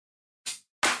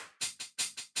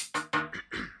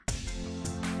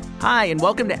Hi, and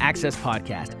welcome to Access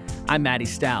Podcast. I'm Maddie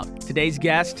Stout. Today's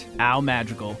guest, Al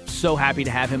Madrigal. So happy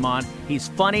to have him on. He's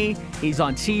funny, he's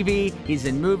on TV, he's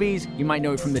in movies. You might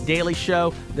know him from The Daily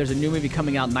Show. There's a new movie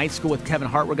coming out, Night School with Kevin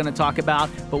Hart, we're going to talk about.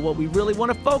 But what we really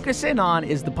want to focus in on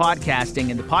is the podcasting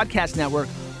and the podcast network,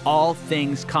 All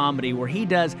Things Comedy, where he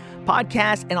does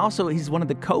podcasts, and also he's one of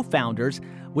the co-founders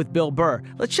with Bill Burr.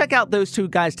 Let's check out those two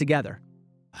guys together.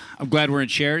 I'm glad we're in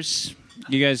chairs.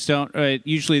 You guys don't.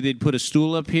 Usually they'd put a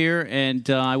stool up here, and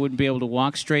I wouldn't be able to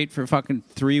walk straight for fucking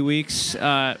 3 weeks.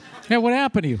 Yeah, what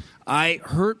happened to you? I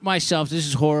hurt myself. This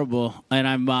is horrible, and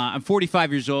I'm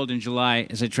 45 years old in July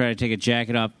as I try to take a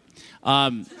jacket off.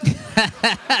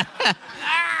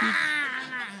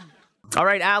 All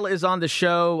right, Al is on the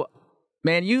show.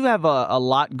 Man, you have a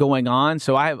lot going on,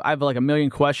 so I have like a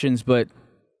million questions, but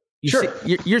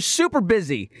you're super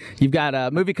busy. You've got a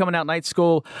movie coming out, Night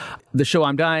School, the show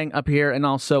I'm Dying up here, and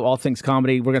also All Things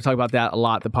Comedy. We're going to talk about that a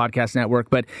lot, the podcast network.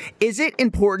 But is it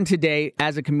important today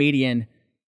as a comedian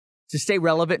to stay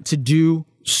relevant, to do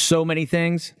so many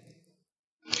things?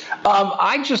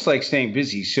 I just like staying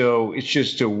busy, so it's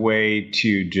just a way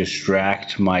to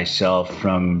distract myself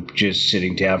from just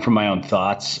sitting down from my own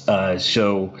thoughts.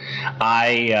 So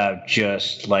I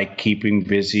just like keeping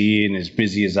busy, and as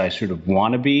busy as I sort of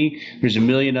want to be. There's a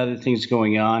million other things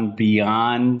going on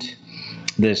beyond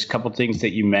this couple things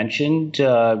that you mentioned,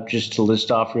 just to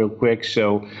list off real quick.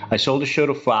 So I sold a show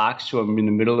to Fox, so I'm in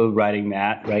the middle of writing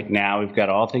that right now. We've got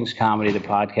All Things Comedy, the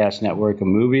podcast network, a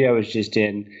movie I was just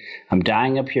in. I'm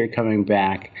Dying up here, coming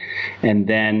back, and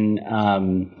then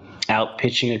out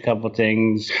pitching a couple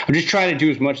things. I'm just trying to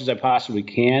do as much as I possibly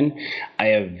can. I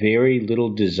have very little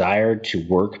desire to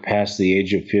work past the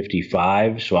age of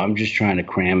 55, so I'm just trying to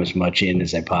cram as much in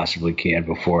as I possibly can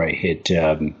before I hit,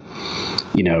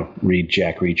 read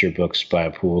Jack Reacher books by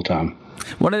a pool time.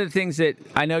 One of the things that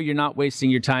I know you're not wasting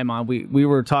your time on, we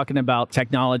were talking about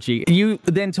technology. You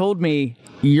then told me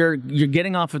you're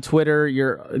getting off of Twitter,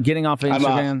 you're getting off of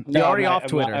Instagram. You're already off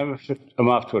Twitter. I'm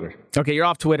off Twitter. Okay, you're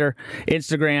off Twitter,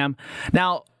 Instagram.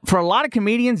 Now, for a lot of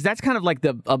comedians, that's kind of like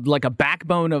like a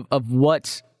backbone of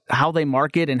how they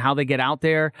market and how they get out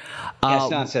there.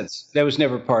 That's nonsense. That was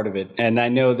never part of it. And I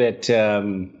know that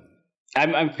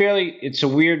I'm fairly, it's a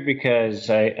weird because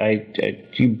I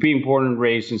being born and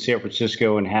raised in San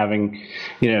Francisco and having,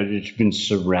 just been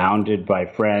surrounded by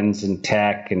friends and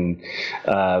tech and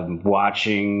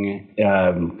watching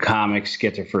comics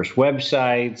get their first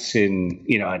websites. And,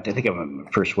 I think I my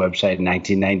first website in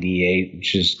 1998,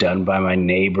 which is done by my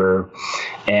neighbor.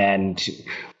 And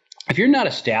if you're not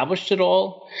established at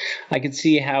all, I can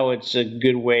see how it's a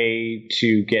good way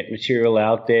to get material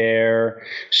out there.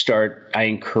 I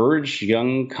encourage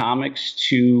young comics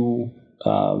to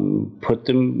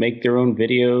make their own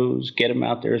videos, get them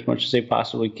out there as much as they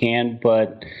possibly can.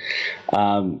 But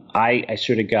I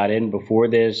sort of got in before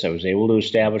this. I was able to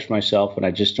establish myself, and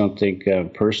I just don't think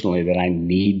personally that I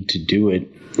need to do it.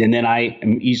 And then I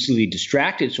am easily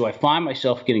distracted, so I find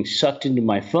myself getting sucked into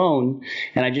my phone,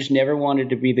 and I just never wanted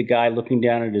to be the guy looking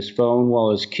down at his phone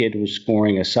while his kid was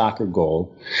scoring a soccer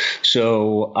goal.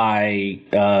 So I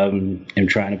am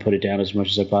trying to put it down as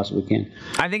much as I possibly can.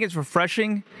 I think it's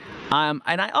refreshing.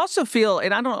 And I also feel,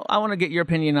 and I want to get your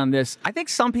opinion on this. I think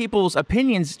some people's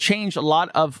opinions change a lot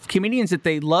of comedians that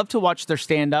they love to watch their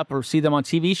stand-up or see them on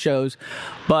TV shows,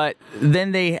 but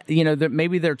then they,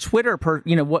 maybe their Twitter,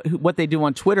 what they do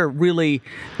on Twitter really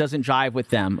doesn't jive with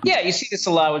them. Yeah, you see this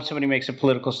a lot when somebody makes a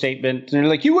political statement, and they're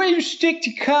like, you stick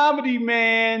to comedy,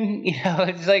 man.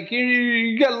 It's like,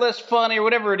 you got less funny or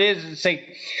whatever it is. It's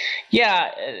like,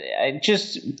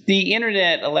 just the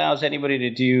internet allows anybody to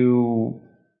do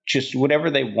just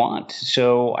whatever they want.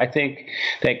 So I think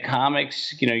that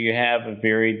comics, you have a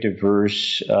very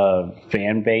diverse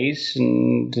fan base,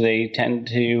 and they tend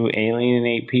to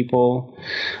alienate people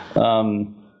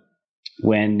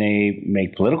when they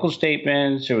make political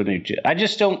statements, or I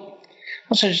just don't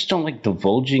like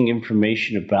divulging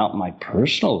information about my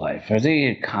personal life. I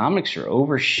think comics are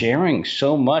oversharing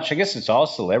so much. I guess it's all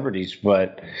celebrities,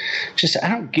 but I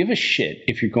don't give a shit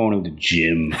if you're going to the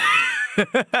gym.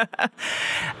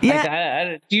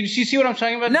 Yeah. Do you see what I'm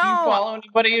talking about? No. Do you follow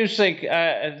anybody who's like,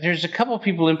 there's a couple of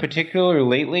people in particular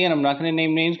lately, and I'm not going to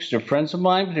name names because they're friends of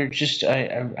mine, but they're just,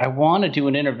 I want to do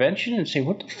an intervention and say,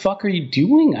 what the fuck are you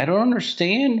doing? I don't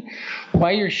understand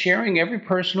why you're sharing every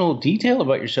personal detail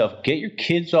about yourself. Get your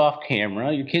kids off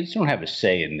camera. Your kids don't have a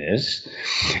say in this.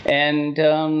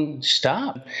 And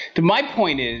stop. My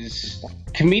point is,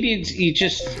 comedians,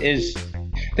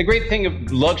 the great thing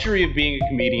of luxury of being a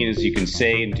comedian is you can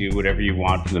say and do whatever you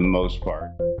want for the most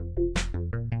part.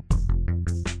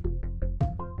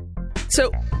 So,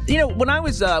 when I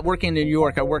was working in New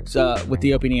York, I worked with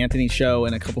the Opie and Anthony show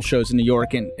and a couple shows in New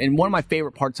York. And one of my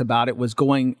favorite parts about it was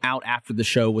going out after the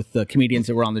show with the comedians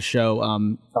that were on the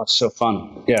show. That's so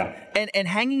fun. Yeah. And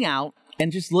hanging out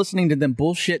and just listening to them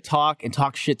bullshit talk and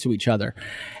talk shit to each other.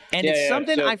 And it's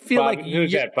something so I feel Bobby, like...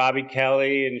 Who's that? Bobby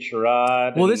Kelly and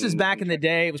Sherrod? Well, this is back in the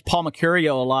day. It was Paul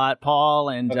Mercurio a lot. Paul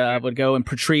and would go, and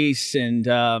Patrice and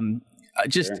it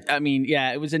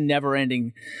was a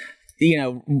never-ending...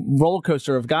 roller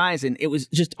coaster of guys, and it was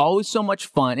just always so much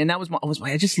fun. And that was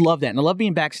I just love that. And I love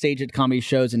being backstage at comedy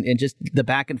shows and just the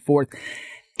back and forth.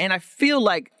 And I feel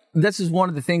like this is one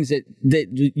of the things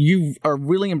that you are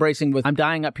really embracing with I'm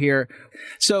Dying Up Here.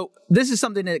 So this is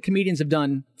something that comedians have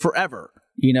done forever,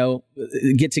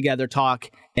 get together, talk,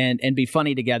 and be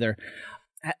funny together.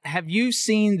 Have you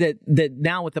seen that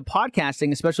now with the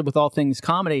podcasting, especially with all things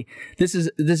comedy, this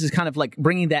is kind of like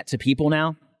bringing that to people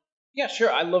now? Yeah,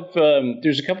 sure. I love,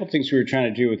 there's a couple of things we were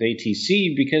trying to do with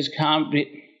ATC because so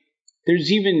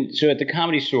at the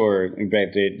Comedy Store, in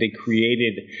fact, they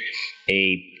created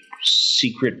a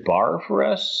secret bar for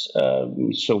us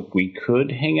so we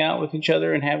could hang out with each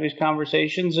other and have these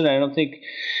conversations. And I don't think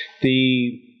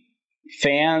the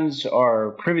fans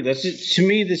are privy. To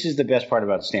me, this is the best part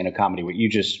about stand-up comedy. What you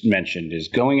just mentioned is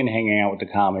going and hanging out with the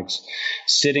comics,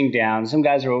 sitting down. Some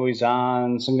guys are always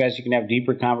on. Some guys you can have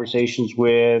deeper conversations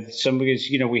with. Some guys,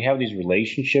 we have these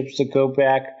relationships that go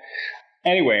back.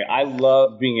 Anyway, I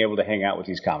love being able to hang out with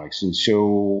these comics. And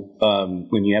so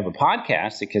when you have a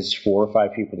podcast, it gets 4 or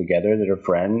 5 people together that are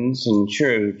friends and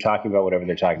sure, talking about whatever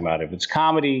they're talking about. If it's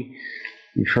comedy,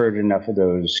 we've heard enough of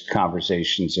those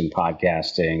conversations in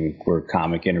podcasting where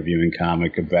comic interviewing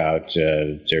comic about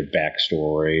their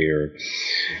backstory or,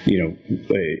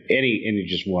 any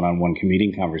just one-on-one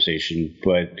comedian conversation.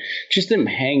 But just them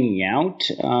hanging out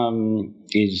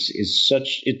is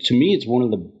such, to me, it's one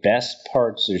of the best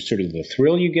parts. There's sort of the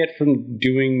thrill you get from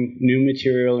doing new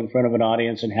material in front of an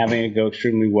audience and having it go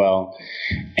extremely well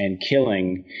and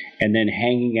killing, and then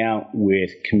hanging out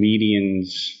with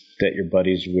comedians that you're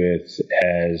buddies with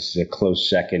as a close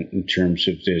second in terms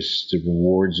of the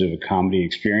rewards of a comedy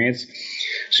experience.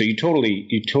 So you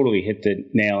totally hit the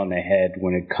nail on the head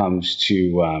when it comes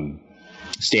to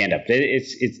stand-up.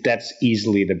 That's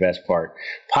easily the best part.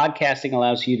 Podcasting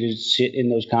allows you to sit in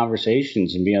those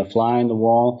conversations and be a fly on the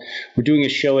wall. We're doing a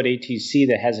show at ATC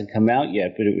that hasn't come out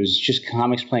yet, but it was just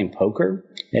comics playing poker,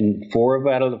 and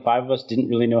 4 out of the 5 of us didn't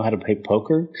really know how to play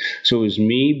poker. So it was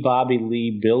me, Bobby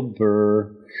Lee, Bill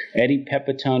Burr, Eddie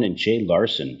Pepitone, and Jay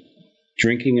Larson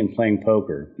drinking and playing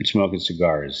poker and smoking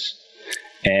cigars.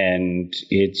 And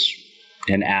it's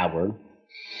an hour.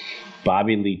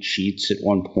 Bobby Lee cheats at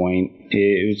one point.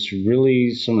 It's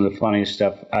really some of the funniest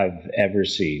stuff I've ever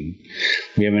seen.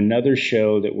 We have another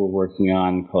show that we're working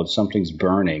on called Something's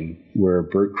Burning, where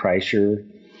Bert Kreischer,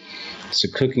 it's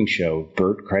a cooking show.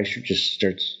 Bert Kreischer just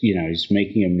starts, he's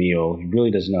making a meal. He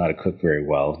really doesn't know how to cook very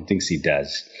well. He thinks he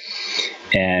does.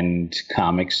 And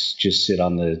comics just sit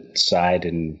on the side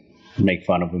and make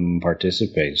fun of him and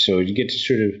participate. So you get to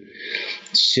sort of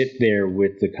sit there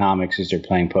with the comics as they're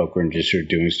playing poker and just sort of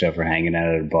doing stuff or hanging out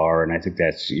at a bar. And I think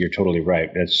you're totally right.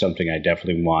 That's something I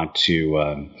definitely want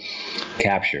to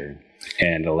capture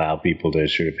and allow people to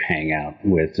sort of hang out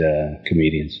with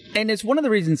comedians. And it's one of the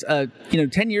reasons, 10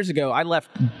 years ago, I left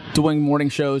doing morning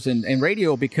shows and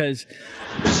radio because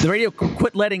the radio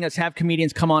quit letting us have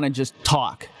comedians come on and just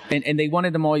talk. And they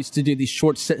wanted them always to do these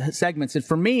short segments. And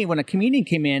for me, when a comedian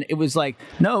came in, it was like,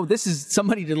 no, this is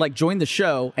somebody to join the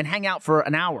show and hang out for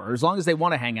an hour, as long as they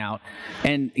want to hang out,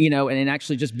 and and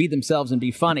actually just be themselves and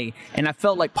be funny. And I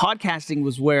felt like podcasting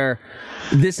was where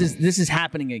this is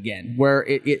happening again, where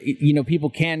it people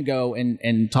can go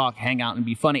and talk, hang out, and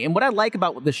be funny. And what I like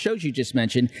about the shows you just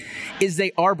mentioned is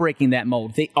they are breaking that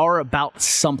mold. They are about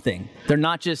something. They're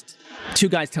not just 2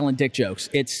 guys telling dick jokes.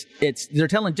 They're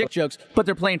telling dick jokes, but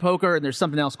they're playing poker and there's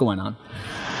something else going on.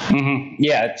 Mm-hmm.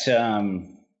 Yeah,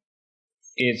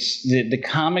 it's the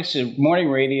comics morning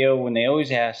radio when they always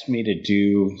ask me to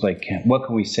do what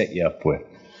can we set you up with?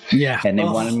 Yeah, and they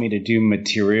wanted me to do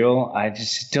material. I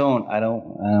just don't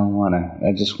want to.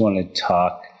 I just want to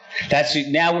talk.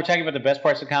 Now we're talking about the best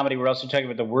parts of comedy. We're also talking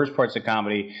about the worst parts of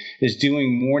comedy, is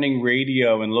doing morning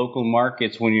radio in local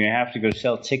markets when you have to go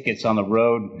sell tickets on the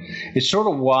road. It's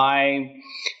sort of why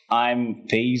I'm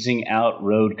phasing out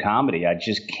road comedy. I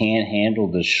just can't handle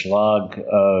the slog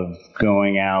of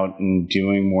going out and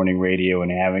doing morning radio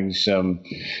and having some,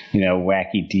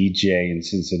 wacky DJ in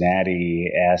Cincinnati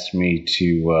ask me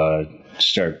to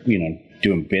start,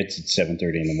 doing bits at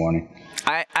 7:30 in the morning.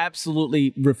 I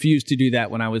absolutely refused to do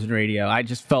that when I was in radio. I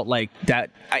just felt like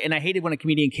that, and I hated when a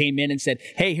comedian came in and said,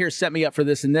 "Hey, here, set me up for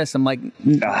this and this." I'm like,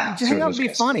 just hang out and be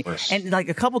funny. And like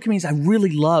a couple of comedians I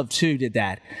really loved too did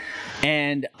that,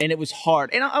 and it was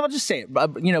hard. And I'll just say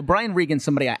it, Brian Regan,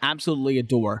 somebody I absolutely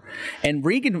adore, and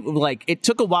Regan, like, it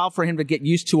took a while for him to get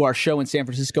used to our show in San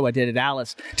Francisco. I did at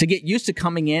Alice, to get used to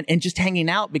coming in and just hanging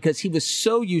out, because he was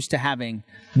so used to having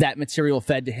that material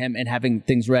fed to him and having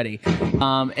things ready.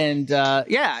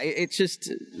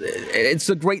 It's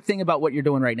a great thing about what you're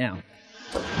doing right now.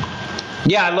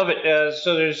 Yeah, I love it.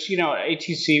 So there's,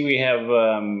 ATC, we have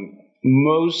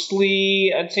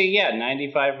mostly, I'd say,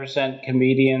 95%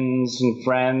 comedians and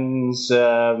friends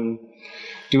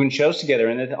doing shows together.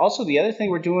 And then also the other thing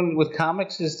we're doing with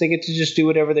comics is they get to just do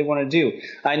whatever they want to do.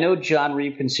 I know John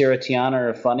Reep and Sarah Tiana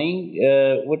are funny.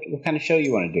 What kind of show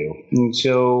you want to do? And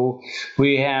so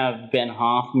we have Ben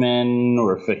Hoffman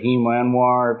or Fahim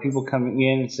Anwar, people coming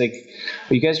in. It's like,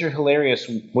 you guys are hilarious.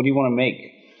 What do you want to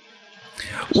make?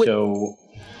 So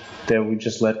that we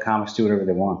just let comics do whatever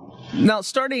they want. Now,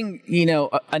 starting,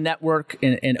 a network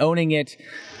and owning it,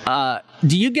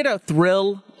 do you get a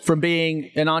thrill from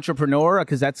being an entrepreneur?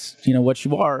 Because that's, what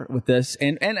you are with this.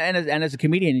 And as a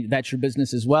comedian, that's your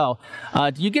business as well.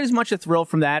 Do you get as much a thrill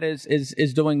from that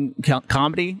as doing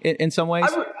comedy in some ways?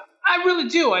 I really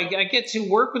do. I get to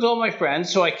work with all my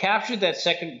friends, so I captured that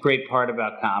second great part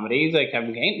about comedy. Like,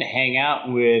 I'm getting to hang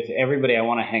out with everybody I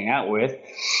want to hang out with,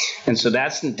 and so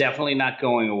that's definitely not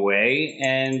going away.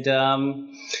 And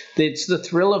it's the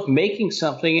thrill of making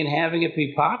something and having it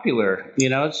be popular.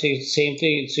 It's the same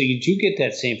thing. So you do get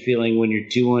that same feeling when you're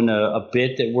doing a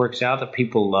bit that works out that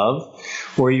people love,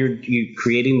 or you're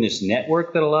creating this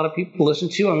network that a lot of people listen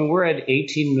to. I mean, we're at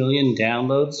 18 million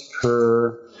downloads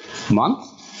per month.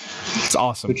 It's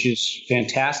awesome. Which is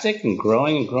fantastic and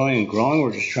growing and growing and growing.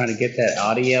 We're just trying to get that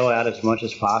audio out as much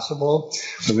as possible.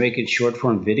 We're making short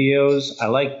form videos. I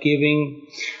like giving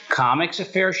comics a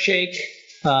fair shake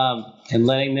and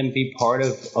letting them be part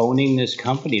of owning this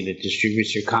company that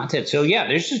distributes your content. So, yeah,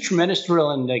 there's a tremendous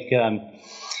thrill in, like,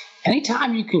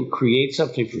 anytime you can create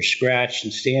something from scratch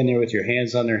and stand there with your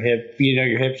hands on your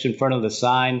hips in front of the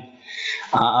sign.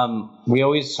 We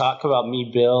always talk about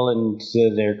me, Bill, and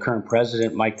their current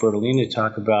president, Mike Bertolini,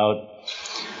 talk about,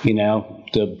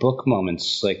 the book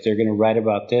moments. Like, they're going to write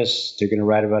about this. They're going to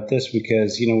write about this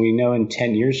because, we know in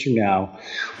 10 years from now,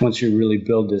 once we really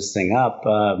build this thing up,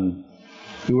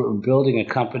 we're building a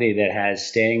company that has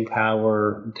staying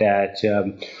power, that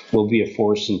will be a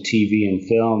force in TV and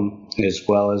film, as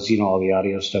well as, all the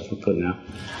audio stuff we're putting out.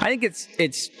 I think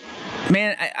it's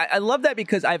man, I love that,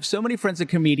 because I have so many friends and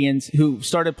comedians who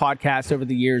started podcasts over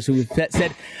the years who have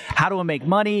said, how do I make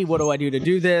money? What do I do to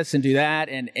do this and do that?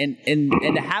 And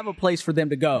to have a place for them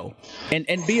to go and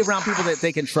be around people that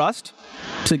they can trust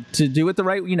to do it the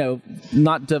right,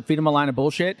 not to feed them a line of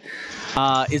bullshit,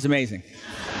 is amazing.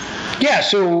 Yeah,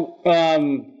 so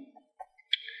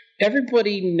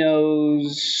everybody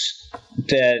knows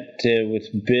that with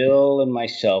Bill and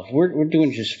myself, we're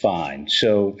doing just fine.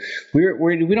 So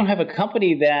we don't have a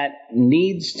company that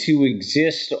needs to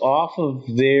exist off of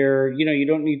their, you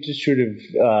don't need to sort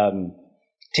of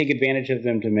take advantage of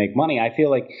them to make money. I feel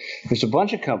like there's a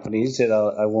bunch of companies that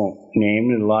I won't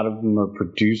name, and a lot of them are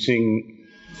producing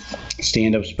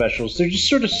stand-up specials. They're just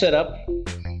sort of set up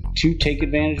to take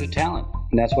advantage of talent.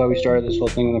 And that's why we started this whole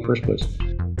thing in the first place.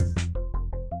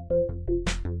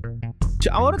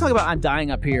 I want to talk about I'm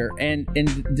Dying Up Here and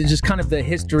just kind of the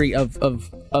history of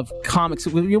comics.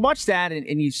 When you watch that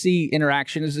and you see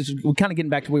interaction, we're kind of getting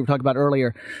back to what we were talking about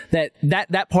earlier,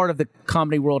 that part of the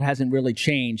comedy world hasn't really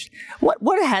changed.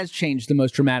 What has changed the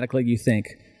most dramatically, you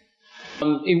think?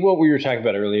 What we were talking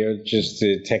about earlier, just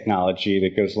the technology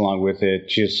that goes along with it,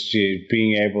 just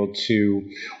being able to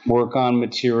work on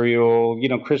material.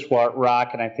 Chris Rock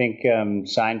and I think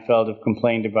Seinfeld have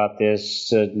complained about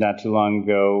this not too long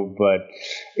ago, but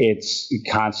it's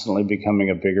constantly becoming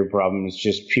a bigger problem. It's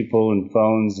just people and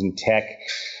phones and tech.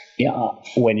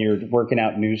 When you're working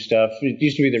out new stuff, it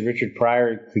used to be that Richard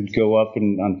Pryor could go up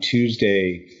and on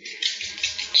Tuesday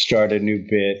start a new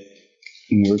bit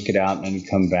and work it out, and then he'd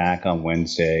come back on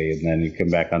Wednesday, and then he'd come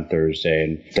back on Thursday,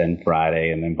 and then Friday,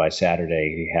 and then by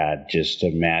Saturday he had just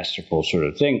a masterful sort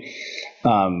of thing.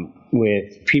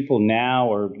 With people now,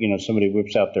 or somebody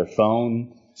whips out their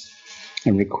phone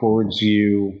and records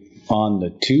you on the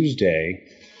Tuesday,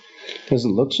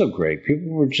 doesn't look so great.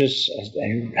 People were just,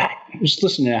 was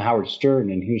listening to Howard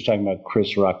Stern, and he was talking about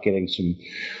Chris Rock getting some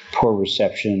poor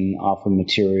reception off of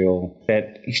material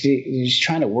that he's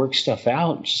trying to work stuff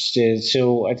out.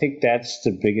 So I think that's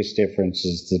the biggest difference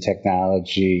is the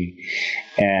technology.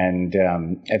 And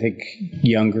I think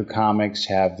younger comics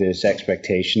have this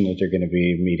expectation that they're going to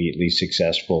be immediately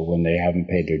successful when they haven't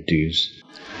paid their dues.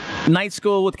 Night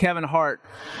School with Kevin Hart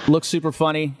looks super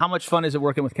funny. How much fun is it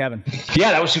working with Kevin?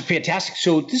 Yeah, that was fantastic.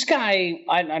 So this guy,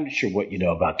 I'm not sure what you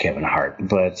know about Kevin Hart,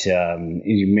 but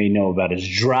you may know about his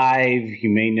drive. You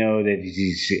may know that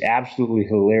he's absolutely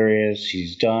hilarious.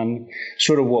 He's done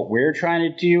sort of what we're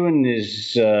trying to do in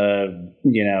this,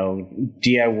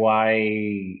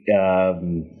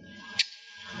 DIY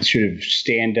sort of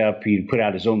stand up. He put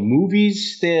out his own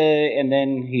movies and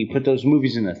then he put those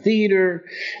movies in the theater,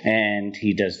 and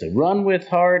he does the Run with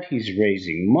Hart. He's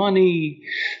raising money.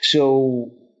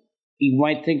 So you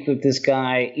might think that this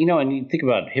guy, and you think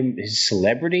about him, his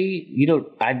celebrity,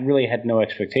 I really had no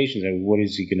expectations of what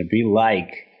is he going to be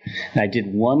like. And I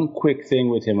did one quick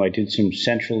thing with him. I did some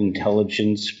Central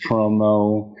Intelligence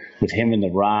promo with him and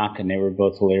The Rock, and they were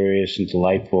both hilarious and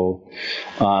delightful.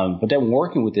 But then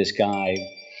working with this guy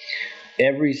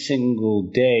every single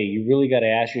day, you really got to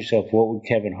ask yourself, what would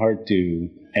Kevin Hart do?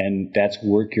 And that's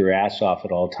work your ass off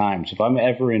at all times. If I'm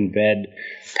ever in bed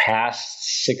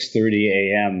past 6:30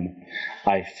 a.m.,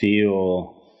 I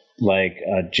feel like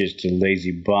just a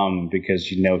lazy bum because,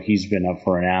 he's been up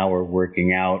for an hour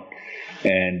working out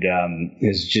and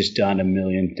has just done a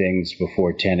million things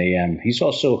before 10 a.m. He's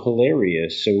also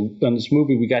hilarious. So on this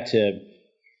movie, we got to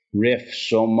riff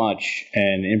so much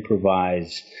and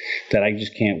improvise that I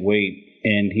just can't wait.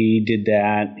 And he did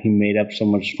that. He made up so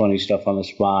much funny stuff on the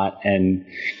spot and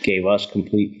gave us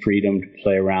complete freedom to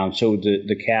play around. So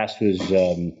the cast was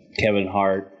Kevin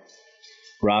Hart,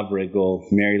 Rob Riggle,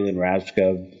 Mary Lynn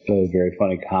Raskow, a very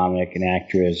funny comic and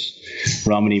actress,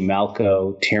 Romany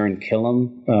Malco, Taran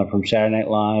Killam from Saturday Night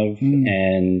Live,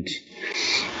 and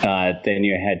then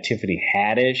you had Tiffany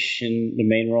Haddish in the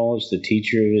main role as the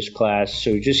teacher of this class.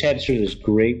 So we just had sort of this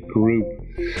great group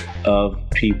of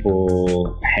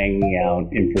people hanging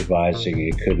out, improvising.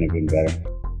 It couldn't have been better.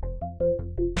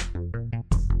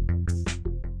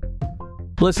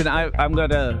 Listen, I'm going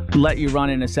to let you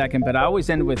run in a second, but I always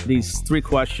end with these 3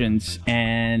 questions,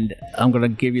 and I'm going to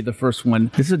give you the first one.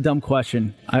 This is a dumb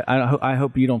question. I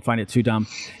hope you don't find it too dumb.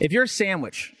 If you're a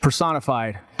sandwich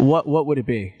personified, what would it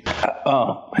be?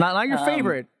 Not your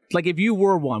favorite. Like if you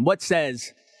were one, what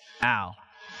says Al?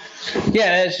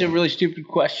 Yeah, that's a really stupid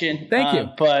question. Thank you.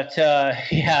 But I'll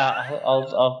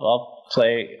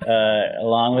play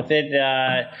along with it.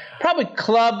 Probably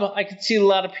club. I could see a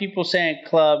lot of people saying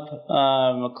club.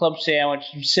 A club sandwich,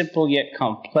 simple yet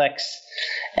complex,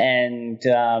 and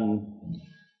not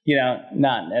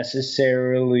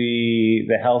necessarily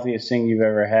the healthiest thing you've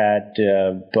ever had,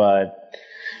 but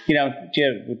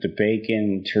with the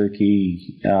bacon,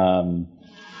 turkey.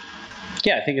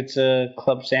 Yeah, I think it's a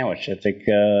club sandwich. I think.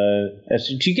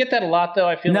 Do you get that a lot though?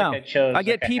 I feel like I chose. I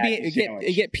get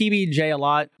get PBJ a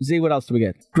lot. Z, what else do we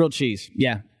get? Grilled cheese.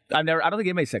 Yeah, I don't think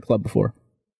anybody said club before.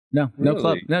 No, really? No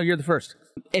club. No, you're the first.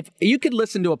 If you could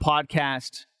listen to a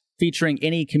podcast featuring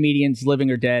any comedians,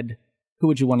 living or dead, who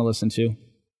would you want to listen to?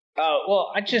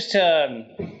 Well, I'm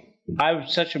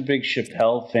such a big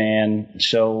Chappelle fan,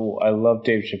 so I love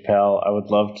Dave Chappelle. I would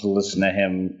love to listen to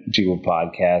him do a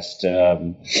podcast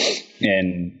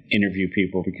and interview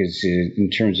people because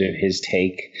in terms of his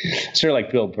take, sort of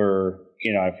like Bill Burr,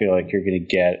 I feel like you're going to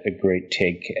get a great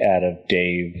take out of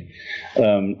Dave.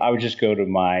 I would just go to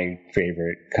my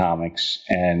favorite comics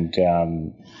and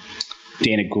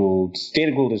Dana Gould.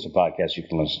 Dana Gould is a podcast you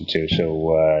can listen to.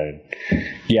 So,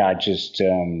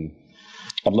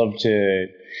 I'd love to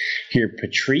hear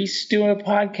Patrice do a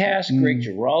podcast, Greg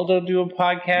Giraldo do a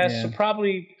podcast. Yeah. So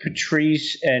probably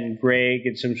Patrice and Greg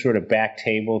and some sort of back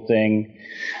table thing.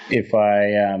 If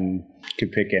I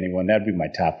could pick anyone, that'd be my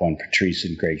top one, Patrice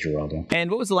and Greg Giraldo. And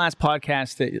what was the last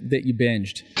podcast that you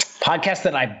binged? Podcast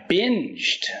that I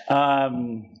binged?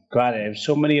 God, I have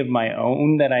so many of my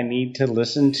own that I need to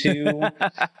listen to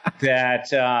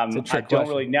that I don't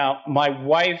really. Now, my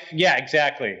wife, yeah,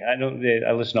 exactly. I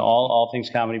listen to all things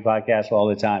comedy podcasts all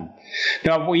the time.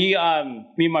 Now, me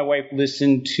and my wife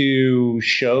listen to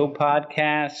show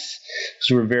podcasts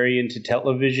because we're very into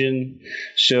television.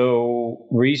 So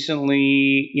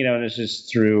recently, this is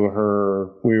through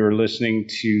her. We were listening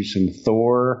to some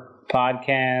Thor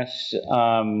podcasts,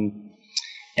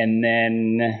 and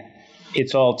then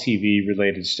it's all TV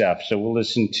related stuff. So we'll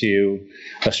listen to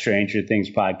a Stranger Things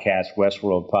podcast,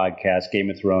 Westworld podcast, Game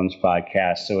of Thrones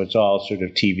podcast. So it's all sort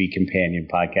of TV companion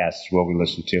podcasts is what we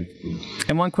listen to.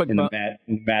 And one quick in the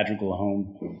magical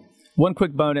home. One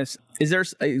quick bonus. Is there,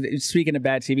 speaking of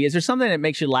bad TV, is there something that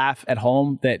makes you laugh at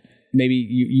home that maybe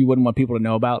you wouldn't want people to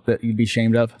know about, that you'd be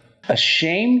ashamed of?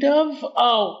 Ashamed of?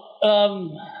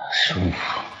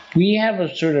 We have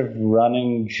a sort of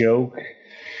running joke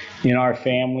in our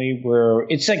family where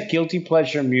it's like guilty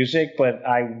pleasure music, but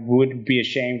I would be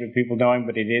ashamed of people knowing,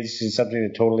 but it's something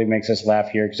that totally makes us laugh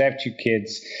here because I have 2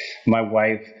 kids, my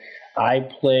wife. I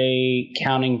play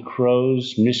Counting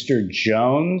Crows, Mr.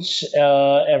 Jones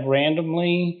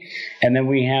randomly, and then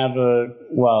we have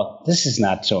this is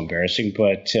not so embarrassing,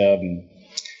 but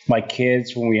my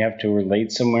kids, when we have to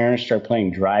relate somewhere, start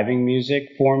playing driving music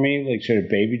for me, like sort of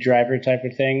Baby Driver type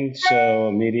of thing. So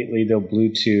immediately they'll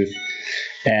Bluetooth,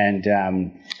 and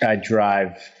I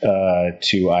drive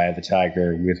to Eye of the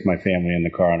Tiger with my family in the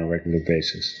car on a regular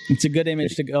basis. It's a good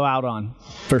image to go out on,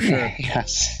 for sure.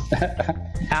 Yes.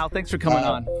 Al, thanks for coming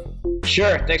on.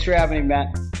 Sure. Thanks for having me,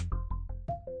 Matt.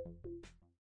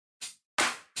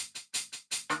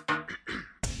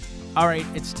 All right,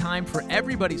 it's time for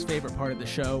everybody's favorite part of the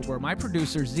show, where my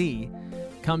producer, Z,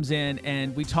 comes in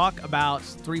and we talk about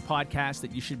 3 podcasts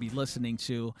that you should be listening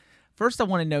to. First, I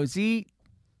want to know, Z,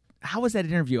 how was that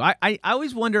interview? I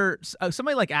always wonder,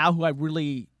 somebody like Al, who I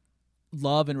really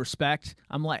love and respect,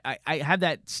 I'm like,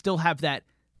 I still have that,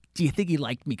 do you think he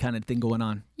liked me kind of thing going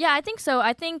on? Yeah, I think so.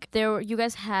 I think you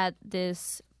guys had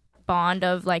this bond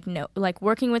of like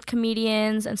working with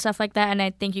comedians and stuff like that, and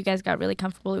I think you guys got really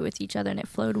comfortable with each other and it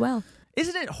flowed well.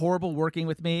 Isn't it horrible working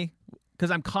with me?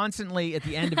 Because I'm constantly at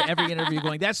the end of every interview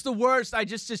going, that's the worst,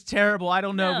 just terrible, I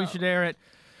don't know if we should air it.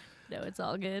 No, it's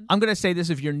all good. I'm going to say this: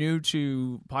 if you're new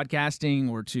to podcasting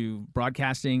or to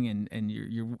broadcasting, and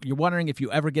you're wondering if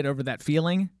you ever get over that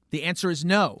feeling, the answer is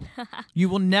no. You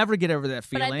will never get over that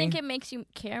feeling. But I think it makes you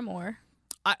care more.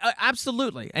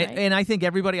 Absolutely. Right? And I think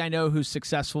everybody I know who's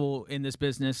successful in this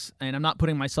business, and I'm not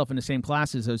putting myself in the same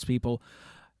class as those people,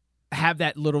 have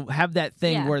that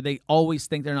thing where they always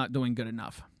think they're not doing good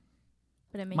enough.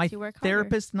 But it makes you work harder. My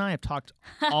therapist and I have talked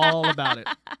all about it.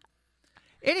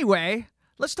 Anyway,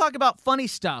 let's talk about funny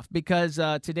stuff, because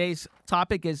today's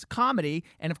topic is comedy.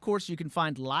 And, of course, you can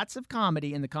find lots of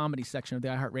comedy in the comedy section of the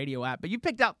iHeartRadio app. But you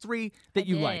picked out 3 that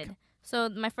you like. So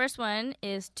my first one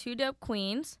is 2 Dope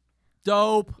Queens.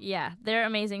 Dope. Yeah, they're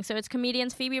amazing. So it's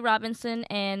comedians Phoebe Robinson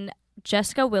and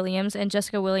Jessica Williams. And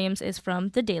Jessica Williams is from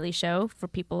The Daily Show, for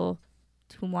people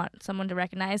who want someone to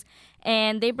recognize.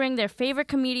 And they bring their favorite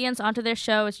comedians onto their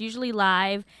show. It's usually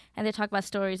live. And they talk about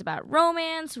stories about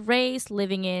romance, race,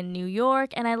 living in New York.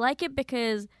 And I like it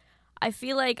because I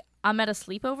feel like I'm at a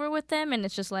sleepover with them, and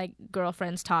it's just like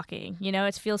girlfriends talking. You know,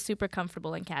 it feels super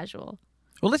comfortable and casual.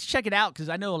 Well, let's check it out, because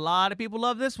I know a lot of people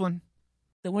love this one.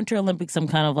 The Winter Olympics, I'm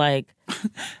kind of like,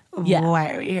 yeah.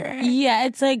 Why are we here? Yeah,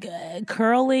 it's like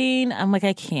curling. I'm like,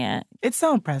 I can't. It's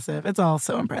so impressive. It's all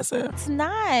so impressive. It's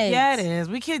nice. Yeah, it is.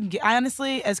 We could,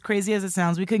 honestly, as crazy as it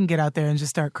sounds, we couldn't get out there and just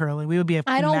start curling. We would be a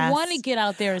mess. I don't want to get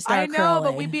out there and start curling. I know,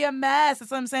 but we'd be a mess. That's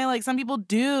what I'm saying. Like, some people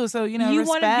do. So, you know, you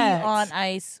want to be on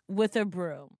ice with a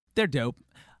broom. They're dope.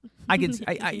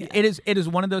 It is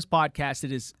one of those podcasts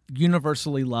that is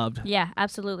universally loved. Yeah,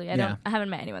 absolutely. I haven't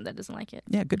met anyone that doesn't like it.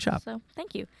 Yeah, good job. So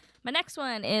thank you. My next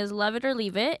one is Love It or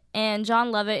Leave It, and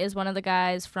John Lovett is one of the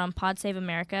guys from Pod Save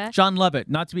America. John Lovett,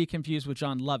 not to be confused with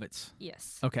John Lovitz.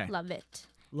 Yes. Okay. Love it.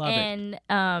 Love it.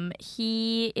 And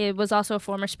he was also a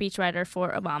former speechwriter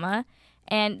for Obama.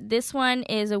 And this one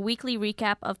is a weekly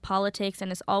recap of politics,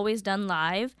 and it's always done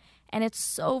live. And it's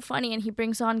so funny, and he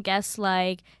brings on guests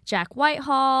like Jack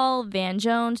Whitehall, Van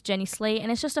Jones, Jenny Slate, and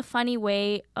it's just a funny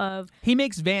way of... He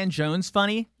makes Van Jones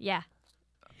funny? Yeah.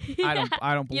 I don't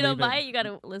believe it. You don't buy it? You got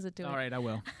to listen to it. All right, I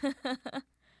will.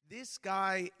 This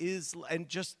guy is, and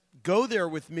just go there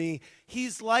with me,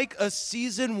 he's like a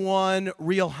season 1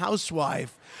 Real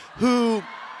Housewife who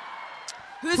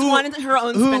wanted her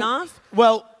own spinoff?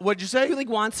 Well, what'd you say? Who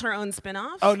wants her own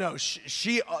spinoff? Oh no,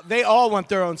 they all want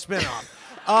their own spinoff.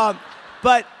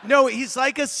 But no, he's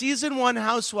like a season 1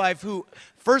 housewife who,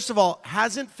 first of all,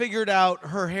 hasn't figured out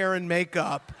her hair and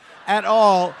makeup at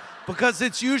all, because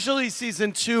it's usually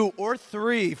season 2 or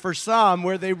 3 for some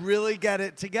where they really get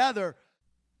it together.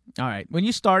 All right. When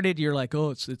you started, you're like,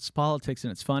 oh, it's politics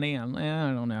and it's funny. I don't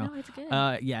know. No, it's good.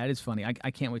 Yeah, it is funny.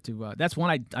 I can't wait to. That's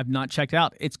one I've not checked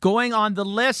out. It's going on the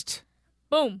list.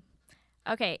 Boom.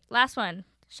 Okay, last one.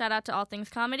 Shout out to All Things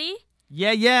Comedy.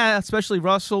 Yeah, especially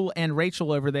Russell and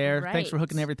Rachel over there. Right. Thanks for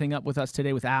hooking everything up with us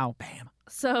today with Al. Bam.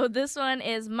 So this one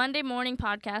is Monday Morning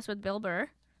Podcast with Bill Burr.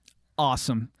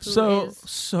 awesome. Who So is-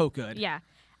 so good. Yeah.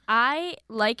 I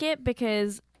like it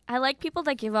because I like people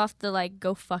that give off the like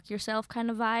go fuck yourself kind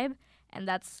of vibe, and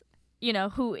that's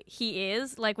who he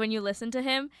is like when you listen to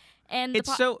him. And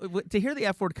It's so to hear the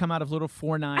F word come out of little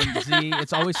 49Z.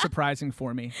 It's always surprising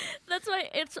for me. that's why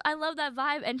I love that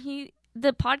vibe, and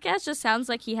the podcast just sounds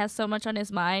like he has so much on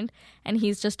his mind and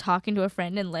he's just talking to a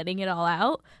friend and letting it all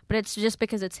out, but it's just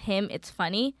because it's him, it's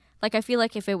funny. Like I feel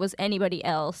like if it was anybody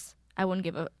else, I wouldn't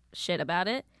give a shit about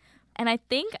it. And I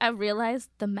think I realized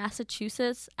the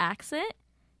Massachusetts accent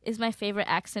is my favorite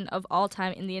accent of all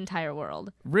time in the entire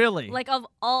world. Really? Like of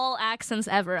all accents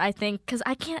ever, I think, because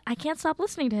I can't stop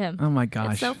listening to him. Oh my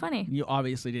gosh. It's so funny. You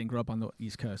obviously didn't grow up on the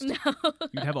East Coast. No.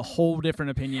 You'd have a whole different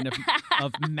opinion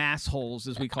of mass holes,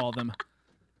 as we call them.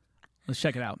 Let's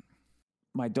check it out.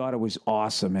 My daughter was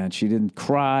awesome, man. She didn't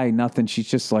cry, nothing. She's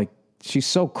just like, she's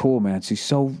so cool, man. She's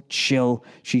so chill.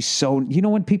 She's so,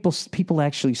 when people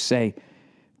actually say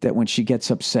that when she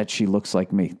gets upset, she looks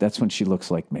like me. That's when she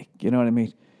looks like me. You know what I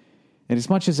mean? And as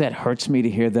much as that hurts me to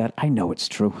hear that, I know it's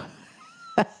true.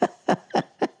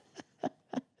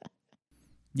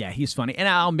 Yeah, he's funny. And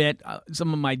I'll admit,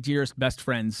 some of my dearest best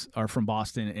friends are from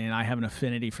Boston, and I have an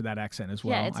affinity for that accent as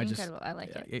well. Yeah, it's incredible. I like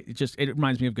it. It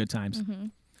reminds me of good times. Mm-hmm.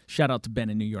 Shout out to Ben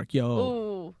in New York. Yo.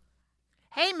 Ooh.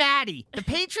 Hey, Maddie, the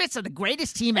Patriots are the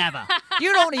greatest team ever.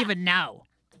 You don't even know.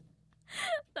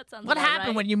 That sounds What about happened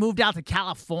right. when you moved out to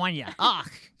California? Ugh,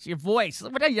 it's your voice.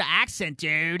 What is your accent,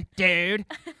 dude?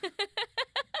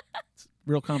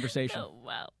 Real conversation. Oh,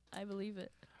 wow. I believe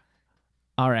it.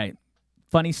 All right.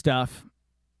 Funny stuff.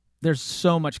 There's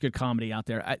so much good comedy out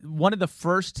there. One of the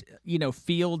first,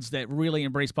 fields that really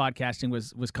embraced podcasting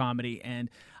was comedy, and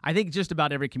I think just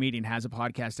about every comedian has a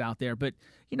podcast out there. But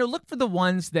look for the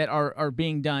ones that are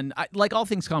being done, like all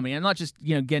things comedy. I'm not just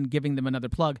again giving them another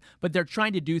plug, but they're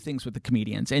trying to do things with the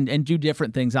comedians and do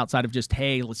different things outside of just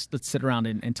let's sit around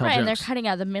and tell right, jokes. and they're cutting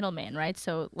out the middleman, right?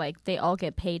 So like they all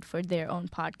get paid for their own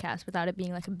podcast without it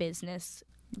being like a business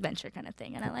venture kind of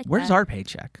thing, and I like. Where's that. our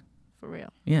paycheck? For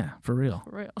real. Yeah, for real.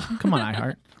 For real. Come on,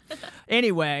 iHeart.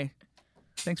 Anyway,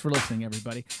 thanks for listening,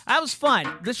 everybody. That was fun.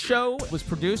 This show was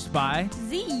produced by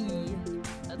Z.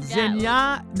 Let's go.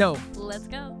 Zenya. No, Let's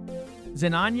go.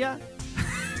 Zenanya.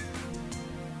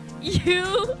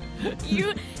 You,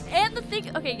 and the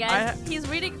thing. Okay, guys, he's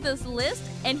reading this list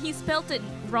and he spelt it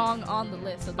wrong on the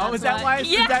list. So that's Is that why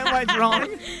it's wrong?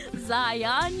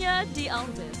 Zayanya de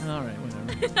Alves. All right,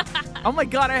 whatever. Oh my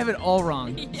God, I have it all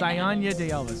wrong. Yeah. Zayanya de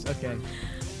Elvis. Okay.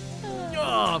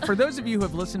 For those of you who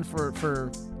have listened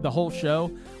for the whole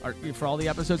show, or for all the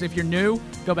episodes, if you're new,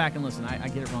 go back and listen. I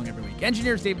get it wrong every week.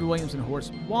 Engineers David Williams and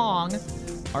Horace Wong.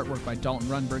 Artwork by Dalton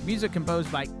Runberg. Music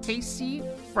composed by Casey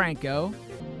Franco.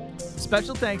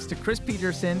 Special thanks to Chris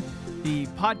Peterson, the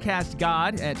podcast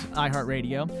god at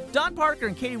iHeartRadio. Don Parker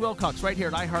and Katie Wilcox right here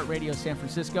at iHeartRadio San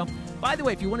Francisco. By the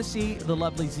way, if you want to see the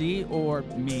lovely Z or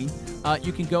me,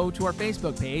 you can go to our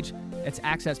Facebook page. It's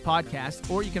Access Podcast.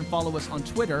 Or you can follow us on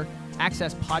Twitter,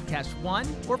 Access Podcast 1,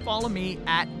 or follow me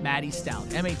at Maddie Stout,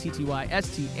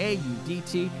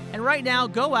 MattyStaudt. And right now,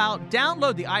 go out,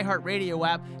 download the iHeartRadio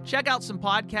app, check out some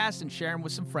podcasts, and share them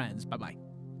with some friends. Bye-bye.